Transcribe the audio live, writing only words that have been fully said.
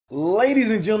Ladies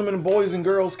and gentlemen, boys and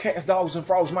girls, cats, dogs, and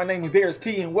frogs, my name is Darius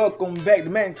P, and welcome back to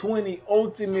Madden 20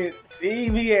 Ultimate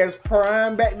Team. He has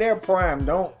Prime back there. Prime,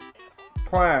 don't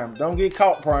get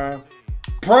caught, Prime.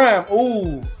 Prime,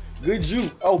 ooh, good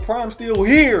juke. Oh, Prime's still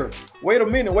here. Wait a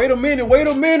minute,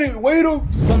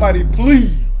 somebody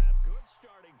please.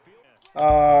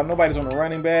 Nobody's on the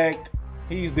running back.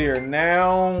 He's there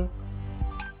now.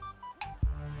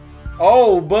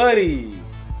 Oh, buddy.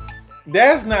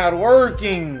 That's not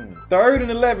working. 3rd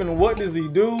and 11. What does he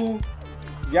do?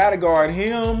 Gotta guard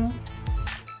him.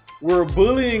 We're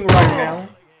bullying right now.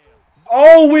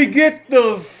 Oh, we get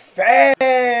the sack.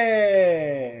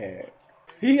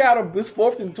 He out of this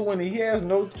 4th and 20. He has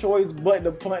no choice but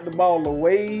to punt the ball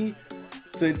away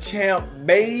to Champ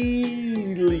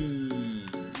Bailey.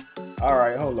 All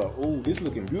right, hold up. Ooh, this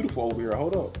looking beautiful over here.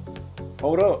 Hold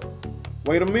up.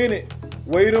 Wait a minute.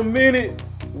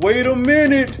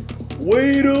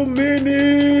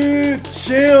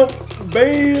 Champ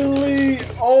Bailey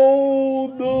all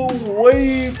the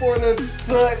way for the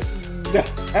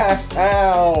touchdown.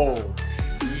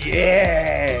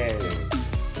 Yeah.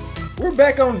 We're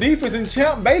back on defense, and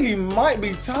Champ Bailey might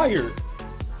be tired.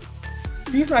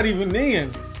 He's not even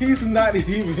in.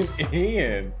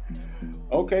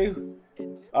 Okay.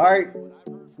 All right.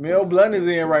 Mel Blunt is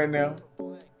in right now.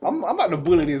 I'm about to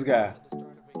bully this guy.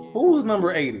 Who's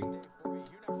number 80?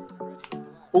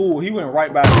 Oh, he went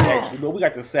right by me actually, but we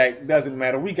got the sack. Doesn't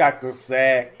matter. We got the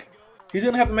sack. He's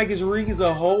gonna have to make his reads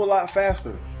a whole lot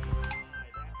faster.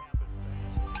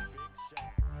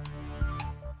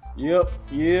 Yep.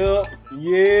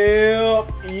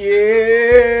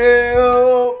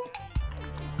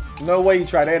 No way you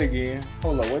try that again.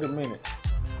 Hold up, wait a minute.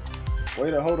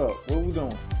 Hold up. What are we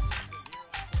doing?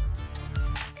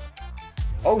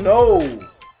 Oh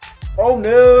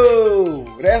no!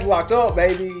 That's locked up,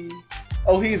 baby.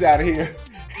 Oh, he's out of here.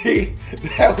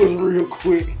 That was real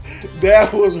quick.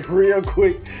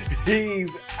 He's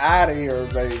out of here,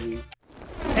 baby.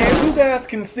 As you guys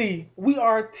can see, we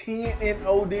are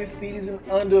 10-0 this season,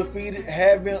 undefeated,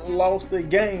 haven't lost a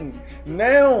game.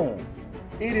 Now,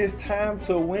 it is time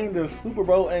to win the Super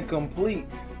Bowl and complete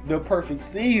the perfect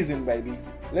season, baby.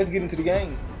 Let's get into the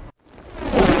game.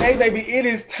 Okay, baby, it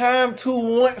is time to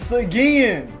once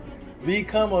again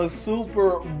become a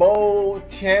Super Bowl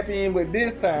champion, but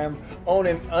this time on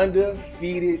an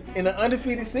undefeated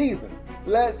season.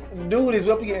 Let's do this.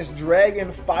 We're up against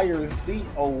Dragon Fire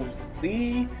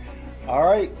COC. All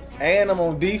right, and I'm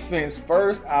on defense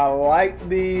first. I like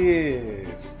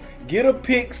this. Get a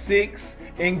pick 6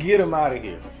 and get him out of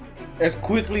here as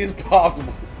quickly as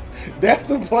possible. That's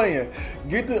the plan.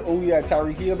 Oh yeah,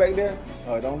 Tyreek Hill back there.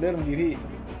 Don't let him get hit.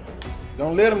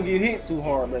 Don't let him get hit too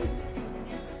hard, baby.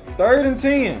 3rd and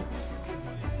 10.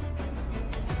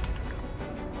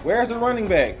 Where's the running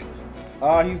back?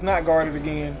 He's not guarded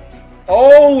again.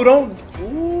 Oh,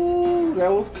 ooh,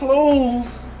 that was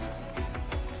close.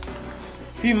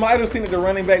 He might have seen that the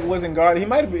running back wasn't guarded. He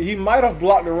might have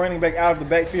blocked the running back out of the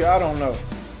backfield. I don't know.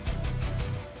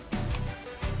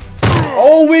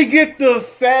 Oh, we get the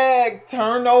sack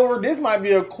turnover. This might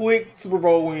be a quick Super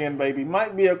Bowl win, baby.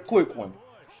 Might be a quick one.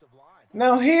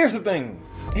 Now, here's the thing.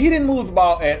 He didn't move the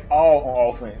ball at all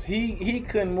on offense. He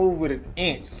couldn't move with an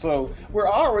inch. So we're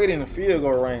already in the field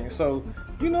goal range. So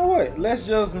you know what? Let's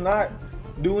just not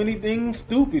do anything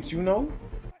stupid, you know?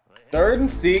 3rd and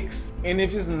 6. And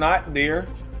if it's not there.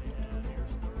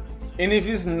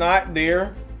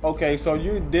 Okay, so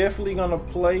you're definitely gonna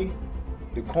play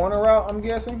the corner route, I'm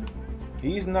guessing.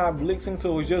 He's not blitzing,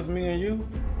 so it's just me and you.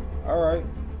 Alright.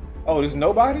 Oh, there's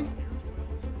nobody?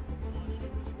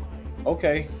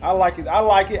 Okay, I like it.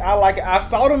 I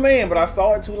saw the man, but I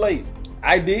saw it too late.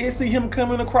 I did see him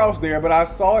coming across there, but I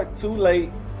saw it too late.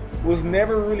 Was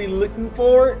never really looking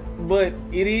for it, but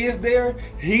it is there.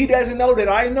 He doesn't know that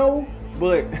I know,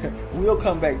 but we'll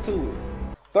come back to it.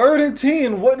 3rd and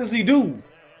 10, what does he do?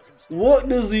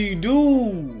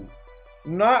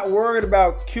 Not worried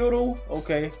about Kittle.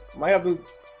 Okay, might have to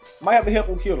help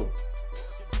with Kittle.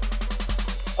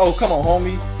 Oh, come on,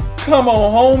 homie.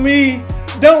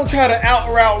 Don't try to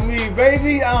out-route me,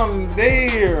 baby. I'm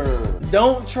there.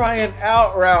 Don't try and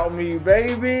out-route me,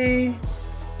 baby.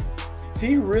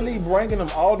 He really bringing him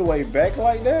all the way back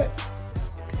like that?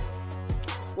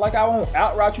 Like I won't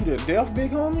out-route you to death,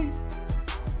 big homie?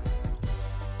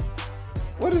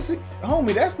 What is it?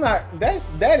 Homie,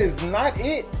 that is not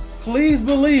it. Please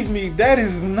believe me, that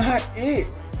is not it.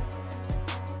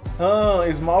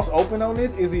 Is Moss open on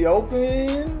this? Is he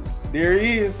open? There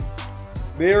he is.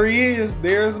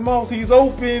 There's Moss. He's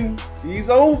open.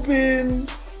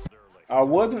 I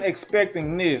wasn't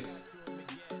expecting this.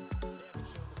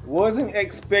 Wasn't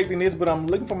expecting this, but I'm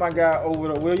looking for my guy over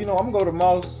there. Well, you know, I'm gonna go to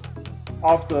Moss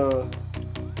off the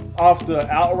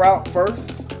out route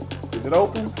first. Is it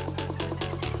open?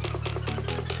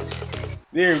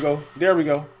 There we go. There we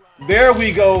go. There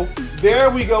we go. There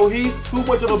we go. He's too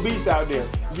much of a beast out there.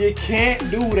 You can't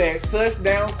do that.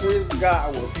 Touchdown, Chris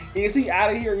Godwin. Is he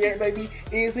out of here yet, baby?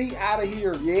 Is he out of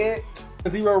here yet?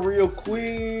 0 real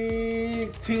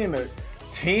quick. 10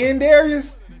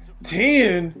 Darius?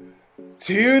 10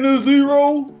 to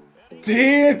 0?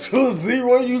 10 to 0?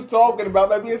 What are you talking about,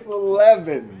 baby? It's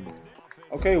 11.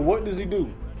 Okay, what does he do?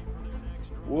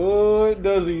 What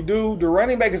does he do? The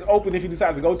running back is open if he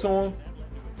decides to go to him.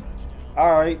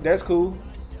 All right, that's cool.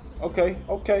 Okay,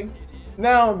 okay.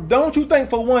 Now, don't you think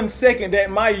for 1 second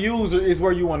that my user is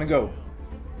where you want to go?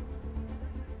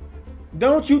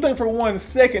 Don't you think for 1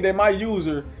 second that my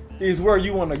user is where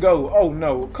you want to go? Oh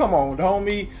no, come on,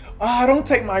 homie. Ah, don't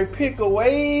take my pick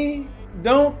away.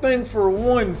 Don't think for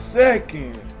 1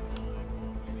 second.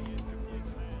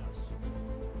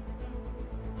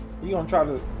 You gonna try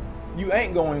to, you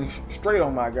ain't going straight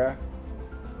on my guy.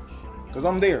 Cause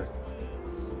I'm there.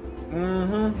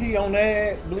 He on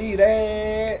that, bleed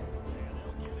that.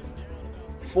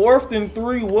 4th and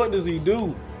 3, what does he do?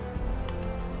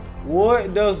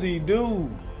 What does he do?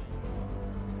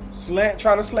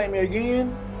 Try to slant me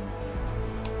again.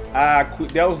 I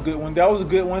quit. That was a good one. That was a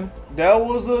good one. That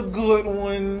was a good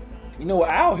one. You know what?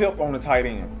 I'll help on the tight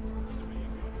end.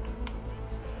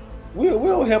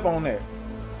 We'll help on that.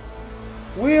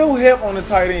 We'll help on the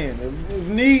tight end. If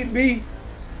need be,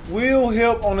 we'll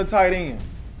help on the tight end.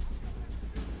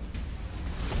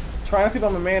 Trying to see if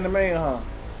I'm a man-to-man, huh?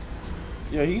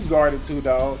 Yeah, he's guarded too,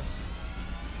 dog.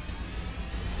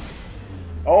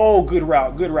 Oh, good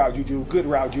route, Juju. Good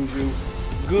route, Juju.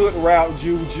 Good route,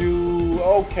 Juju.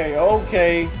 Okay,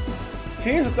 okay.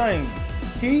 Here's the thing.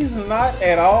 He's not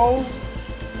at all.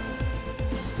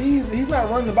 He's not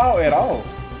running the ball at all.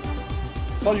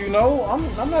 So you know,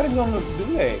 I'm not even gonna do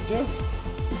that. Just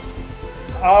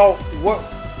what?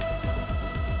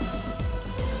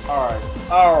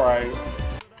 All right.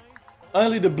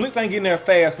 Only the blitz ain't getting there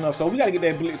fast enough, so we gotta get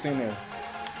that blitz in there.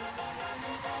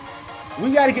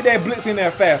 We gotta get that blitz in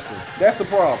there faster. That's the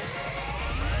problem.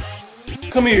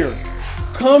 Come here.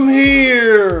 Come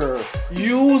here.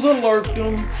 Use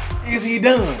alertum. Is he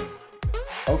done?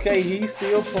 Okay, he's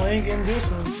still playing in this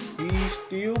one. He's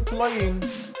still playing.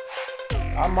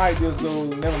 I might just go,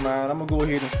 never mind. I'm gonna go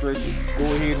ahead and stretch it. Go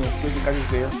ahead and stretch it because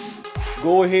it's there.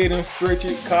 Go ahead and stretch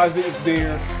it because it's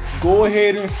there. Go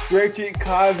ahead and stretch it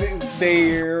because it's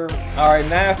there. All right,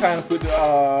 now it's time to put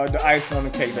the icing on the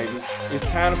cake, baby. It's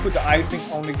time to put the icing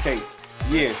on the cake.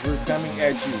 Yes, we're coming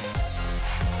at you.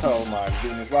 Oh my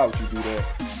goodness, why would you do that?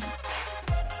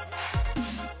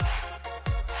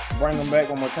 Bring them back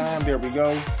one more time. There we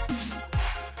go.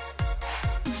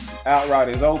 Out route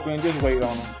is open. Just wait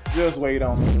on them. Just wait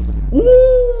on them.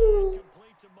 Woo!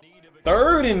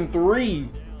 3rd and 3.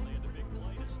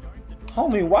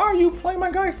 Homie, why are you playing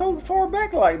my guy so far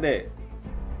back like that?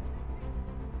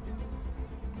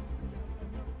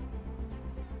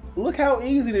 Look how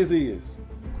easy this is.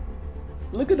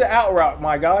 Look at the out route,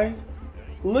 my guy.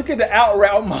 Look at the out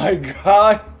route, my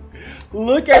guy.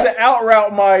 Look at the out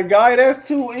route, my guy. That's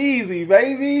too easy,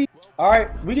 baby. All right,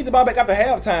 we get the ball back after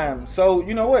halftime. So,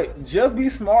 you know what? Just be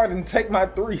smart and take my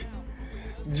 3.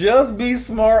 Just be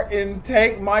smart and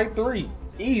take my 3.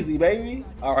 Easy, baby.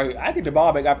 All right, I get the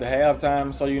ball back after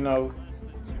halftime, so you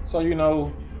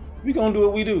know, we gonna do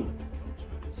what we do.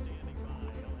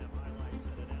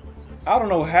 I don't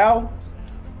know how.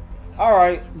 All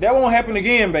right, that won't happen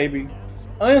again, baby.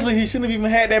 Honestly, he shouldn't have even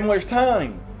had that much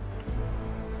time.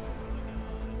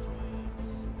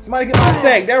 Somebody get my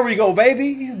sack. There we go,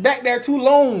 baby. He's back there too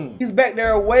long. He's back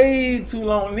there way too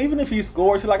long. And even if he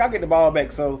scores, he's like, I'll get the ball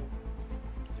back, so.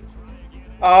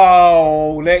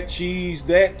 Oh, that cheese,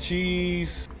 that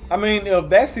cheese. I mean, if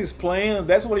that's his plan, if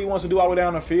that's what he wants to do all the way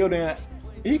down the field, then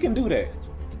he can do that.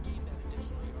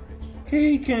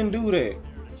 He can do that.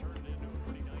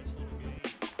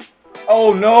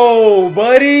 Oh no,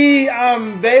 buddy,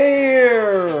 I'm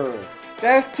there.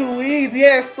 That's too easy. He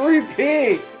has 3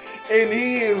 picks and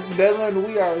he is done.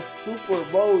 We are Super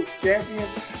Bowl champions.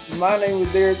 My name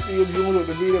is Derek Fields. You want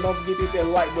the video? Don't forget to hit that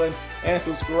like button and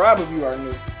subscribe if you are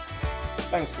new.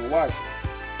 Thanks for watching.